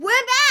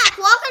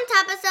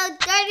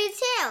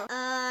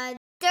32.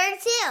 32.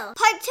 Part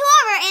 2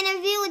 of our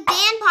interview with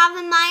Dan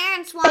Povenmire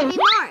and Swampy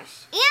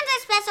Marsh. And our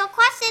special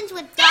questions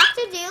with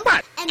Dr.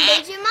 Doof and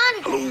Major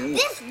Monogram.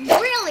 This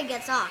really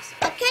gets awesome.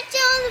 I'll catch you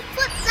on the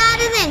flip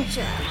side of the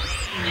intro.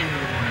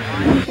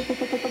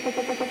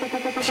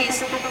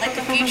 She's like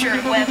the future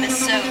of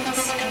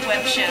webisodes and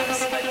web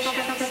shows.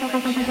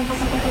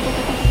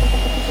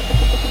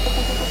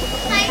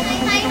 Hi.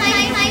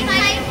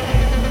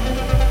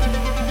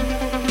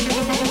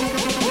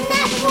 Isn't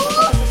that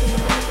cool?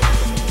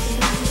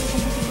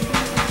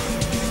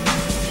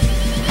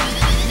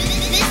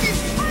 This is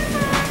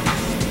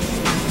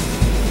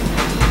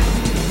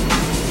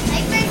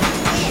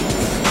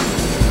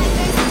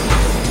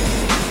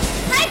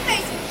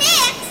Piper's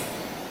Picks.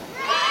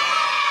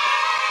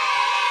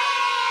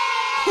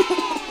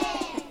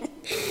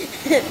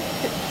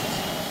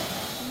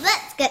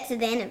 Let's get to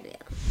the interview.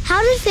 How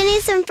did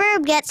Phineas and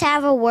Ferb get to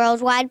have a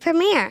worldwide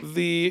premiere?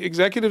 The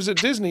executives at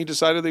Disney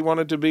decided they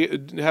wanted to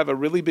have a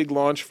really big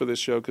launch for this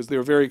show because they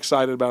were very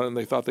excited about it and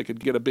they thought they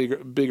could get a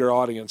bigger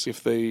audience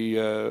if they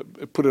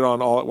put it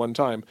on all at one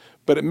time.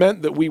 But it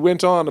meant that we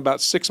went on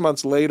about 6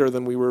 months later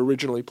than we were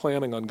originally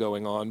planning on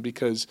going on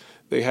because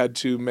they had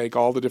to make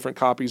all the different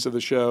copies of the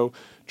show,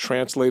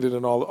 translate it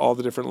in all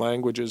the different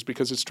languages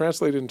because it's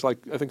translated into I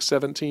think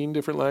 17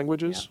 different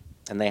languages. Yeah.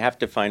 And they have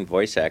to find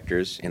voice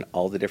actors in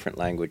all the different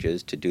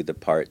languages to do the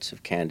parts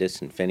of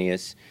Candace and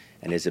Phineas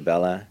and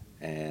Isabella,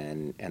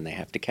 and they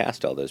have to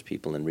cast all those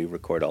people and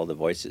re-record all the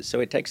voices.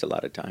 So it takes a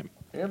lot of time.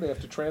 And they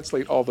have to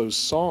translate all those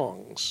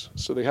songs.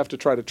 So they have to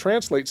try to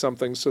translate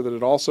something so that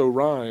it also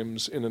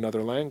rhymes in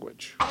another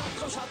language.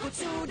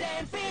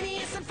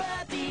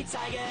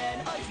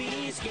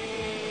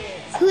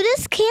 Who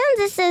does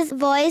Candace's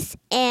voice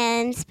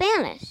in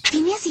Spanish?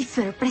 Phineas y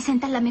Ferb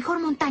presentan la mejor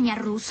montaña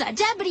rusa.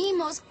 Ya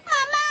abrimos.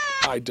 ¡Mamá!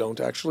 I don't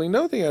actually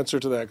know the answer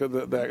to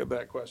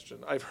that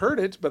question. I've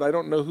heard it, but I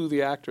don't know who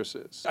the actress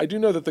is. I do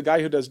know that the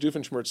guy who does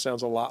Doofenshmirtz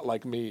sounds a lot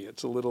like me.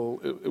 It's a little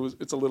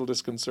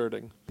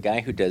disconcerting. The guy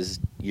who does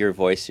your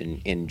voice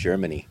in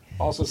Germany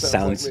also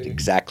sounds like me.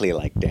 Exactly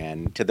like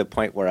Dan, to the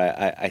point where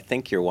I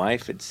think your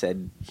wife had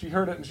said... She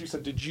heard it and she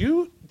said, Did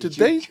you do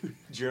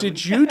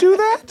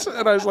that?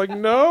 And I was like,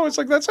 no. It's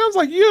like, that sounds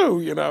like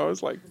you,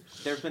 It's like...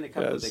 There have been a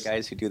couple of the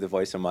guys who do the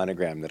voice of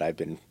Monogram that I've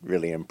been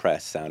really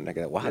impressed. Wow,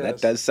 yes. That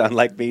does sound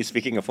like me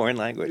speaking a foreign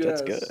language.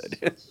 Yes. That's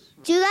good.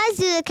 Do you guys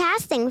do the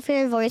casting for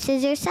your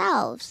voices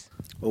yourselves?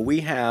 Well,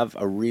 we have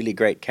a really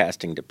great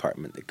casting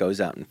department that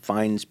goes out and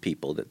finds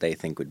people that they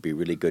think would be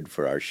really good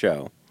for our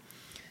show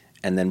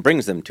and then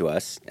brings them to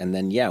us. And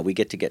then, we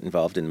get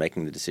involved in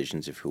making the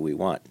decisions of who we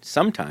want.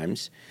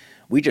 Sometimes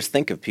we just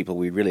think of people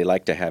we really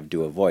like to have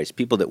do a voice,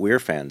 people that we're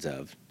fans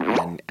of,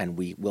 and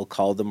we will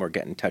call them or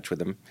get in touch with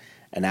them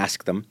and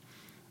ask them.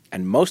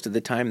 And most of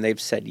the time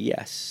they've said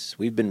yes.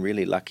 We've been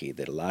really lucky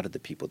that a lot of the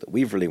people that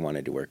we've really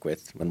wanted to work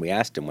with, when we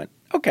asked them, went,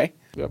 okay.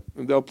 Yep.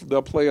 And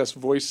they'll play us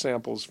voice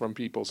samples from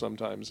people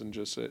sometimes and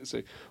just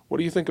say, what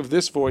do you think of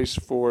this voice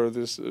for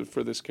this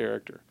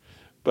character?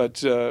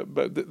 But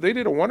they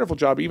did a wonderful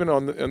job, even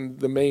on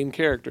the main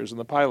characters in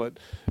the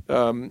pilot.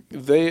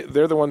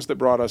 They're the ones that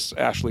brought us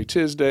Ashley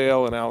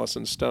Tisdale and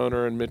Allison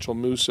Stoner and Mitchell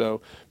Musso,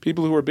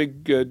 people who were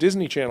big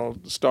Disney Channel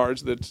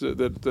stars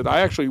that I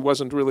actually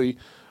wasn't really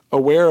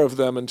aware of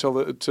them until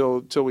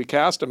we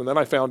cast them, and then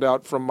I found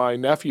out from my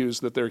nephews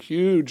that they're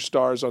huge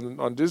stars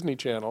on Disney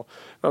Channel.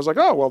 And I was like,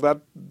 oh well,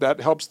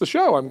 that helps the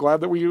show. I'm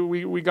glad that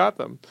we got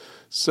them.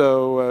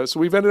 So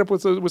we've ended up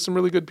with some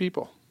really good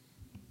people.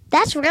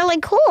 That's really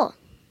cool.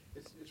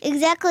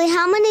 Exactly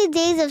how many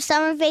days of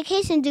summer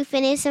vacation do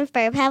Phineas and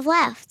Ferb have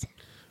left?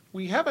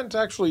 We haven't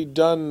actually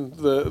done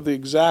the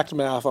exact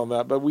math on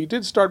that, but we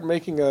did start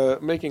making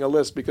a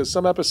list because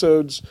some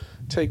episodes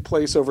take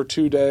place over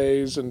 2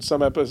 days and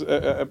some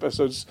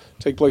episodes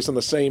take place on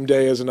the same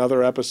day as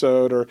another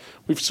episode, or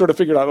we've sort of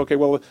figured out, okay,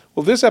 well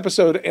this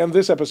episode and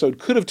this episode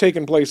could have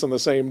taken place on the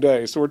same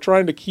day, so we're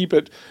trying to keep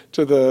it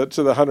to the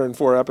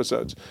 104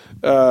 episodes.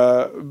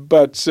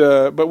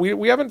 But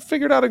we haven't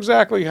figured out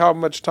exactly how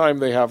much time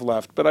they have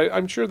left, but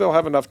I'm sure they'll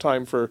have enough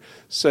time for,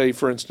 say,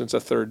 for instance, a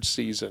third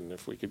season,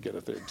 if we could get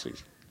a third season.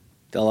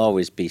 There'll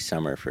always be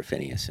summer for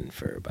Phineas and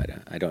Ferb.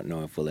 I don't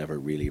know if we'll ever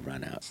really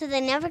run out. So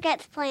they never get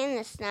to play in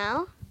the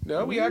snow?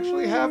 No, we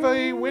actually have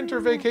a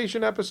winter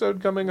vacation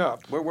episode coming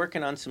up. We're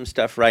working on some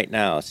stuff right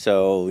now,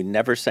 so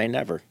never say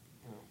never.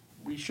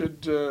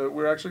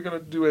 We're actually going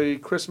to do a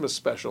Christmas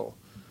special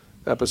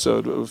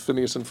episode of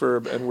Phineas and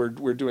Ferb, and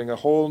we're doing a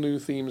whole new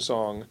theme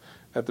song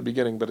at the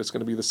beginning, but it's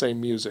going to be the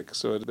same music.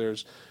 So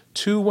there's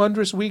 2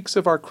 wondrous weeks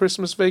of our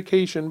Christmas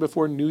vacation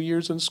before New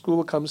Year's and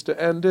school comes to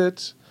end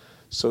it.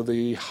 So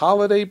the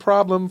holiday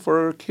problem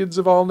for kids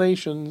of all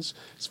nations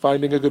is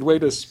finding a good way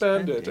to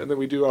spend it. And then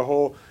we do a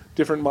whole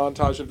different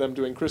montage of them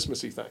doing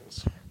Christmassy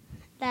things.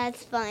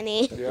 That's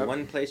funny. Yep. The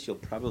one place you'll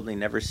probably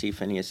never see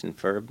Phineas and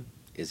Ferb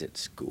is at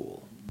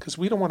school. Because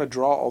we don't want to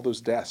draw all those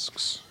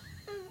desks.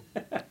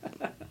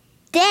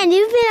 Dan,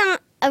 you've been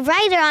a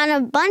writer on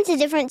a bunch of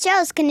different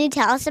shows. Can you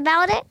tell us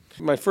about it?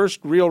 My first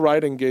real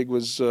writing gig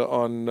was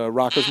on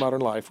Rocko's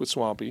Modern Life with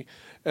Swampy.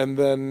 And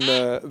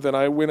then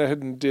I went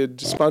ahead and did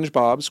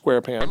SpongeBob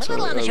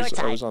SquarePants.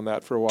 I was on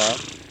that for a while.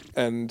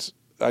 And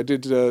I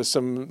did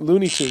some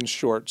Looney Tunes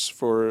shorts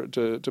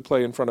to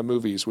play in front of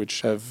movies,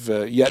 which have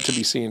yet to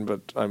be seen,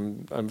 but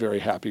I'm very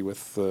happy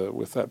with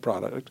that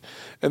product.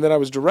 And then I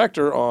was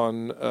director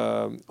on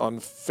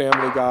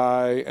Family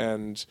Guy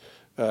and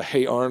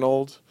Hey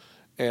Arnold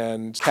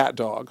and Cat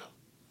Dog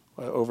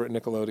over at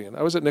Nickelodeon.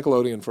 I was at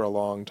Nickelodeon for a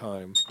long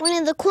time. One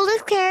of the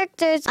coolest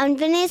characters on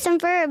Phineas and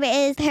Ferb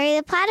is Perry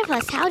the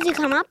Platypus. How did you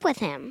come up with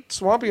him?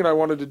 Swampy and I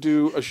wanted to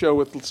do a show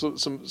with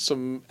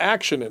some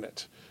action in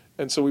it.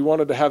 And so we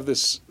wanted to have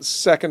this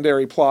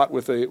secondary plot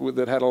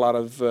that had a lot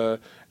of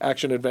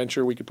action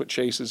adventure. We could put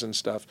chases and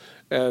stuff.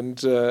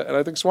 And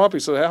I think Swampy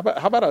said,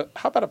 how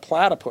about a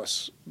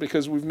platypus?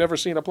 Because we've never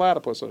seen a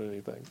platypus on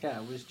anything.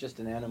 Yeah, it was just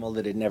an animal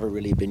that had never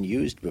really been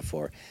used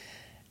before.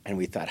 And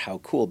we thought, how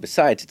cool.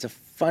 Besides, it's a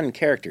fun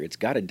character. It's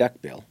got a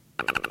duck bill.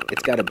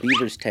 It's got a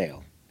beaver's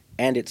tail.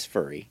 And it's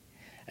furry.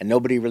 And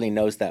nobody really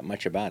knows that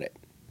much about it.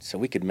 So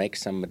we could make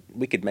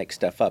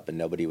stuff up and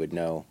nobody would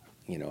know,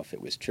 if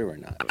it was true or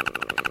not.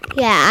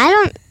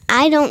 Yeah,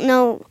 I don't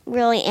know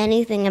really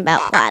anything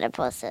about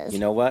platypuses. You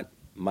know what?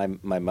 My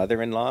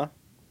mother-in-law,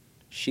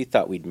 she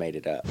thought we'd made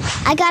it up.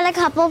 I got a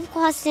couple of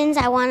questions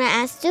I want to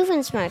ask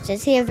Doofenshmirtz.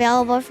 Is he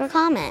available for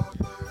comment?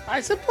 I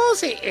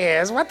suppose he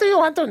is. What do you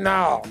want to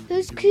know?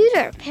 Who's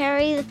cuter,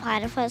 Perry the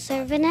Platypus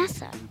or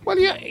Vanessa? Well,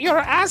 you're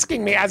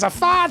asking me as a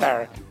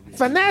father.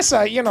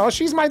 Vanessa,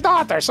 she's my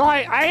daughter, so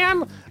I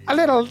am a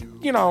little,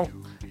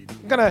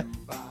 gonna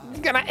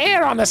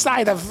err on the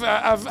side of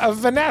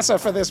Vanessa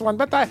for this one,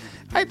 but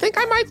I think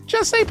I might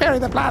just say Perry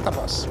the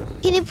Platypus.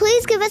 Can you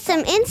please give us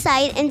some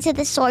insight into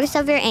the source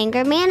of your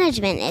anger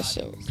management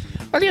issues?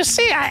 Well, you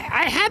see,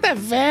 I had a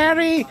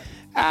very,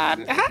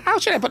 how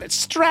should I put it,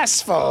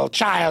 stressful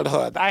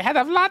childhood. I had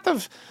a lot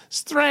of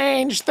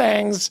strange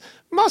things,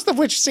 most of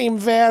which seem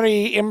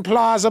very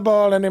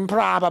implausible and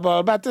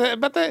improbable. But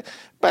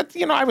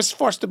I was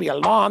forced to be a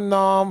lawn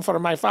gnome for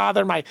my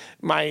father. My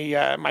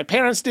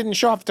parents didn't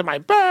show up to my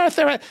birth.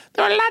 There were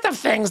a lot of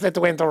things that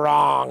went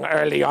wrong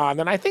early on,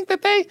 and I think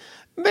that they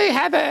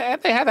had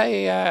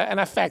an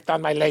effect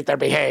on my later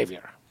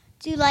behavior.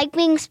 Do you like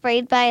being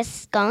sprayed by a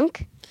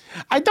skunk?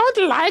 I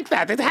don't like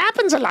that. It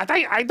happens a lot.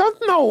 I don't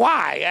know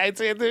why. I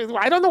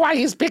don't know why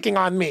he's picking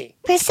on me.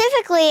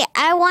 Specifically,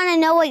 I want to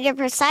know what your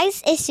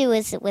precise issue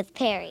is with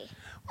Perry.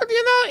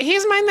 Well,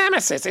 he's my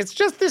nemesis. It's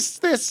just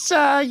this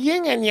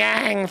yin and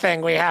yang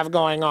thing we have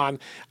going on.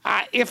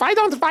 If I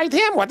don't fight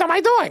him, what am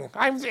I doing?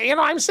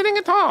 I'm sitting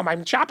at home.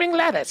 I'm chopping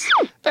lettuce.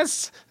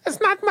 That's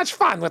not much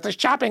fun with the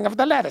chopping of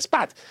the lettuce.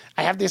 But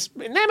I have this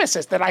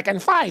nemesis that I can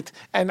fight,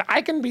 and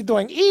I can be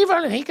doing evil,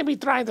 and he can be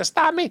trying to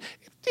stop me.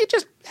 It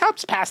just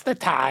helps pass the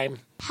time.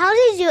 How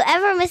did you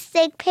ever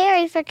mistake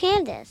Perry for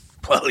Candace?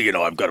 Well,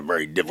 I've got a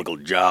very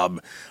difficult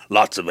job,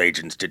 lots of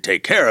agents to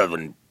take care of,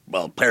 and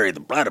Perry the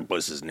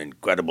Platypus is an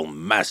incredible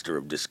master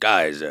of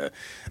disguise.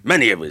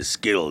 Many of his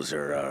skills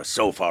are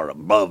so far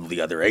above the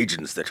other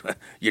agents that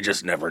you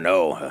just never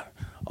know.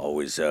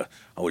 Always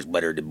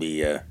better to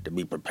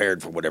be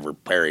prepared for whatever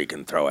Perry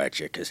can throw at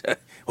you, because,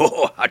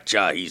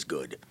 hotcha, he's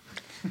good.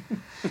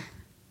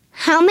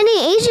 How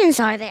many agents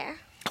are there?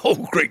 Oh,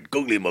 great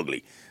googly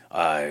muggly.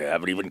 I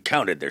haven't even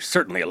counted. There's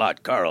certainly a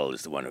lot. Carl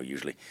is the one who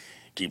usually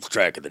keeps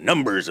track of the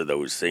numbers of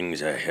those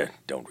things. I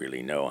don't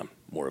really know. I'm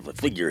more of a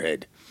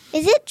figurehead.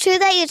 Is it true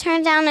that you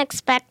turned down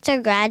Inspector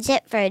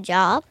Gadget for a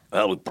job?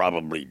 Well, we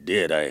probably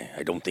did.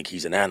 I don't think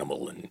he's an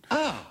animal, and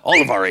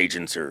all of our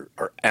agents are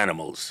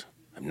animals.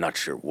 I'm not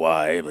sure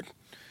why, but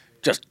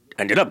just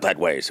ended up that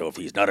way. So if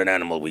he's not an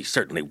animal, we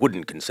certainly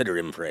wouldn't consider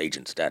him for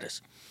agent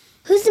status.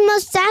 Who's the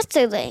most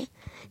dastardly?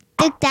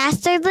 Dick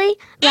Dastardly,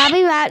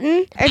 Robbie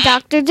Rotten, or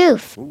Dr.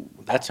 Doof? Ooh,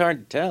 that's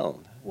hard to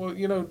tell. Well,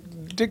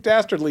 Dick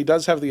Dastardly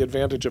does have the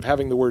advantage of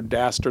having the word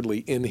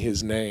dastardly in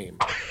his name.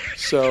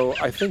 So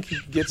I think he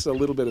gets a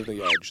little bit of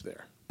the edge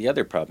there. The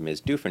other problem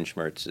is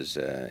Doofenshmirtz is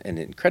an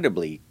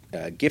incredibly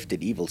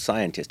gifted evil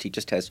scientist. He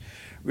just has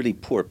really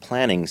poor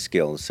planning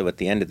skills. So at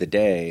the end of the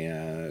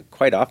day,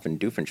 quite often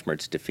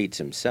Doofenshmirtz defeats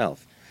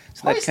himself.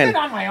 So Hoisted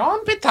on my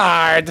own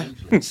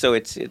petard. So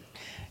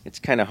it's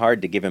kind of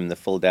hard to give him the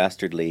full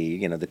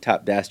dastardly, the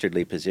top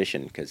dastardly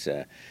position, because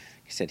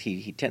he said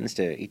he tends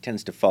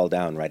to fall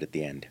down right at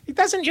the end. He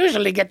doesn't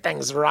usually get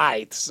things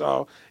right,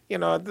 so he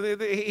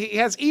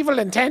has evil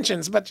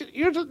intentions, but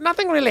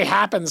nothing really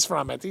happens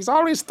from it. He's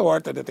always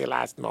thwarted at the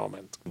last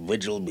moment.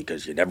 Vigil,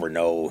 because you never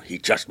know. He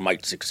just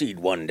might succeed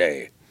one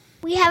day.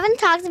 We haven't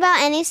talked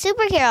about any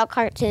superhero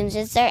cartoons.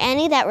 Is there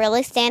any that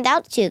really stand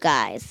out to you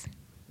guys?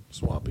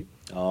 Swampy.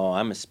 Oh,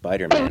 I'm a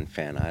Spider-Man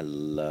fan. I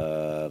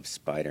love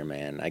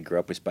Spider-Man. I grew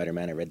up with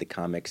Spider-Man. I read the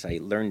comics. I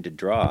learned to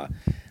draw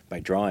by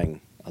drawing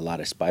a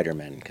lot of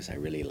Spider-Man because I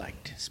really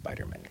liked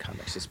Spider-Man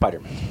comics. So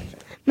Spider-Man's my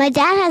favorite. My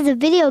dad has a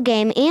video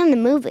game and the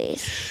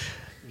movies.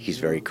 He's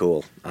very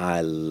cool.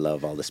 I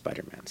love all the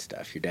Spider-Man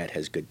stuff. Your dad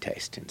has good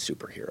taste in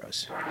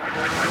superheroes.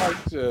 I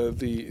liked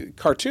the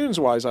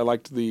cartoons-wise. I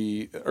liked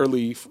the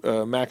early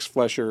Max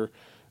Fleischer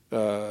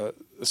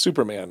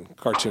Superman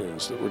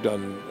cartoons that were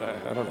done.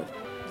 I don't know,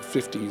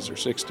 50s or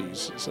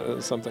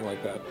 60s, something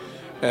like that,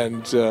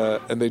 and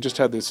they just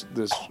had this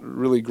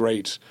really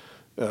great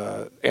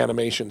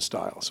animation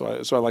style. So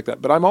I like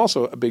that. But I'm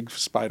also a big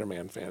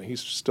Spider-Man fan.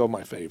 He's still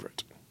my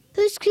favorite.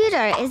 Who's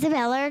cuter,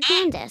 Isabella or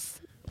Candace?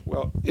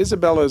 Well,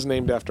 Isabella is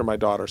named after my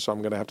daughter, so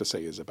I'm going to have to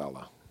say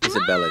Isabella.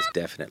 Isabella's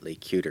definitely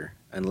cuter.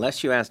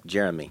 Unless you ask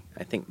Jeremy.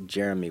 I think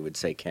Jeremy would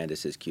say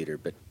Candace is cuter,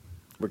 but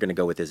we're going to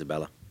go with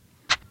Isabella.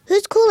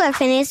 Who's cooler,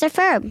 Phineas or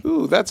Ferb?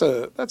 Ooh, that's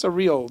a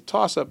real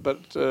toss-up,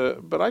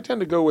 but I tend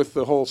to go with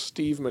the whole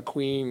Steve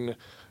McQueen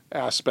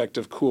aspect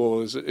of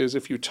cool. Is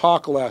if you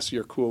talk less,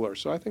 you're cooler.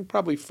 So I think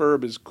probably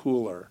Ferb is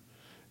cooler,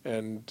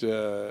 and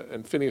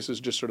Phineas is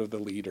just sort of the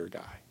leader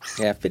guy.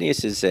 Yeah,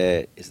 Phineas is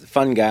the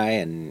fun guy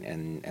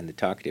and the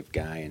talkative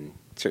guy, and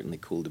certainly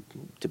cool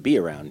to be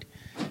around.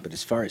 But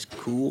as far as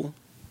cool,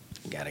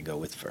 you gotta go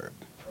with Ferb.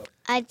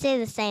 I'd say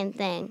the same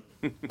thing.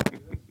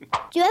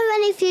 Do you have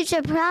any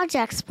future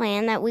projects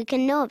planned that we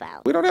can know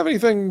about? We don't have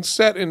anything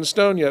set in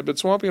stone yet, but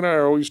Swampy and I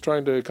are always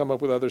trying to come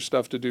up with other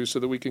stuff to do so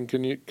that we can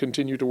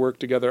continue to work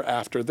together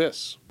after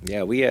this.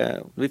 Yeah,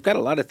 we've got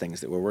a lot of things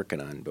that we're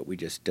working on, but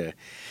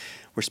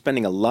we're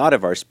spending a lot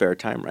of our spare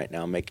time right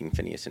now making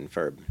Phineas and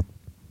Ferb.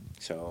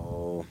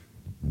 So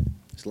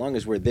as long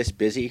as we're this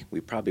busy,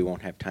 we probably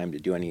won't have time to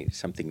do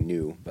something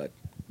new, but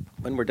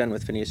when we're done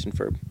with Phineas and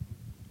Ferb,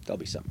 there'll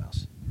be something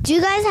else. Do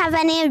you guys have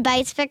any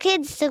advice for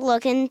kids to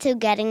look into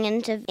getting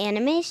into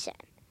animation?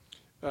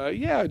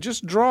 Yeah,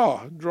 just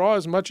draw. Draw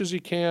as much as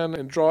you can,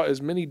 and draw as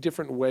many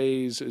different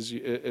ways as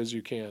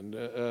you can.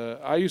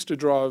 I used to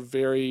draw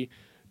very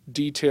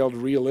detailed,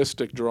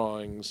 realistic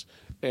drawings,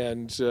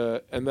 and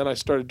then I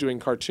started doing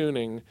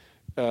cartooning,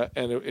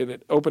 and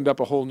it opened up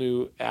a whole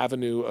new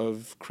avenue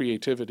of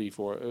creativity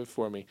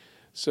for me.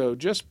 So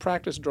just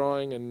practice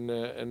drawing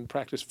and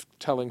practice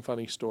telling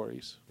funny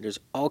stories. There's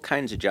all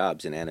kinds of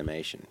jobs in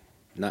animation.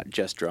 Not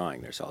just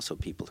drawing. There's also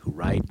people who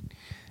write,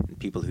 and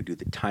people who do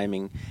the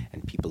timing,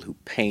 and people who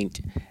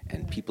paint,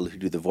 and people who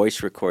do the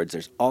voice records.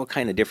 There's all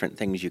kind of different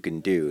things you can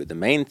do. The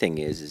main thing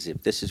is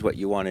if this is what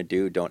you want to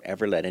do, don't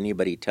ever let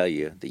anybody tell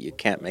you that you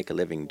can't make a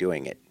living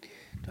doing it.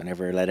 Don't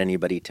ever let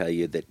anybody tell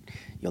you that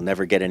you'll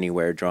never get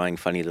anywhere drawing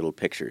funny little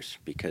pictures,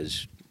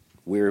 because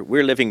we're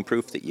living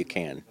proof that you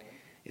can.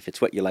 If it's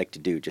what you like to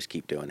do, just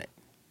keep doing it.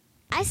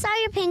 I saw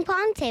your ping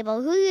pong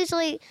table. Who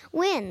usually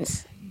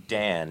wins?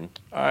 Dan.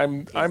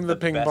 I'm the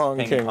ping pong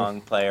king. Ping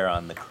pong player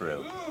on the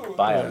crew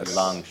by a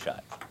long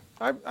shot.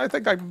 I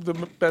think I'm the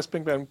best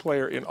ping pong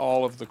player in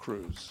all of the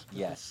crews.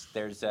 Yes,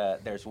 there's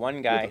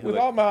one guy with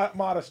all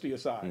modesty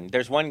aside.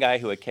 There's one guy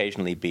who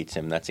occasionally beats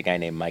him. That's a guy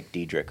named Mike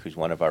Diedrich, who's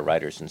one of our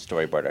writers and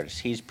storyboard artists.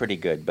 He's pretty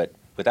good, but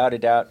without a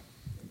doubt,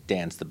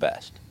 Dan's the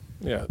best.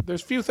 Yeah,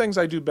 there's few things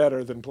I do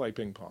better than play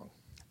ping pong.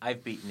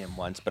 I've beaten him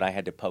once, but I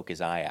had to poke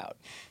his eye out.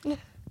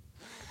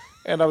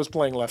 And I was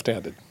playing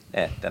left-handed.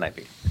 Then I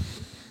beat him.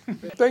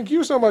 Thank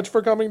you so much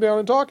for coming down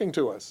and talking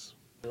to us.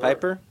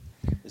 Piper,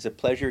 it's a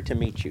pleasure to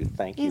meet you.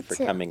 Thank you for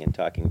coming and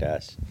talking to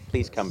us.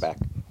 Please come back.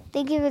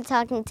 Thank you for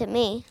talking to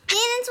me. Dan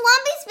and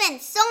Swampy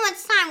spent so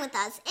much time with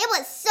us. It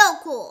was so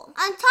cool.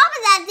 On top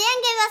of that,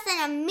 Dan gave us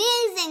an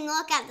amazing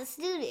look at the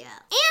studio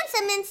and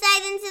some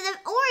insight into the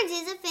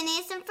origins of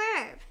Phineas and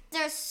Ferb.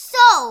 There's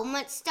so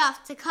much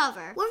stuff to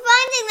cover. We're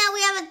finding that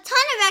we have a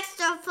ton of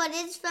extra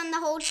footage from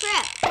the whole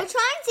trip. We're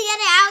trying to get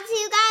it out to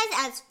you guys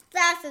as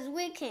fast as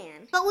we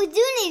can. But we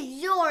do need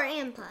your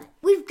input.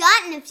 We've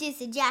gotten a few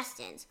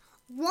suggestions.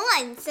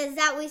 One says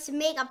that we should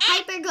make a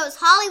Piper Goes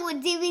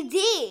Hollywood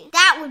DVD.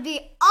 That would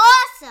be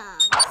awesome.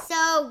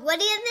 So what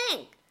do you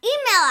think?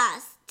 Email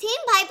us,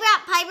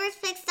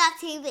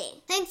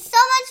 teampiper@piperspicks.tv. Thanks so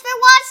much for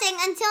watching.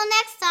 Until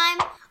next time,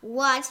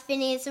 watch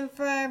Phineas and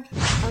Ferb.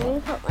 I'm going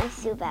to put my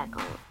suit back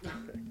on.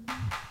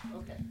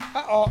 Okay.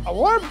 Uh-oh, a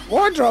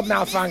wardrobe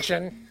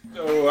malfunction.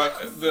 So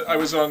I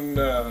was in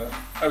a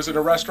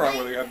restaurant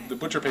where they had the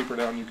butcher paper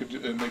down.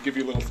 And they give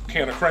you a little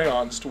can of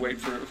crayons to wait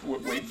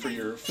for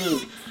your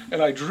food.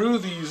 And I drew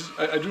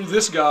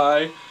this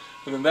guy,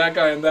 and then that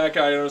guy and that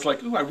guy, and I was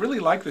like, ooh, I really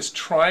like this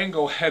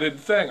triangle-headed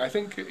thing. I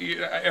think,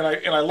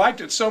 and I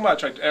liked it so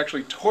much, I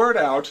actually tore it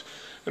out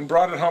and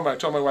brought it home. I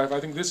told my wife, I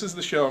think this is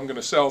the show I'm going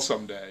to sell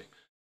someday.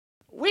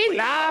 We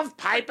love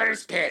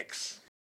Piper's Picks.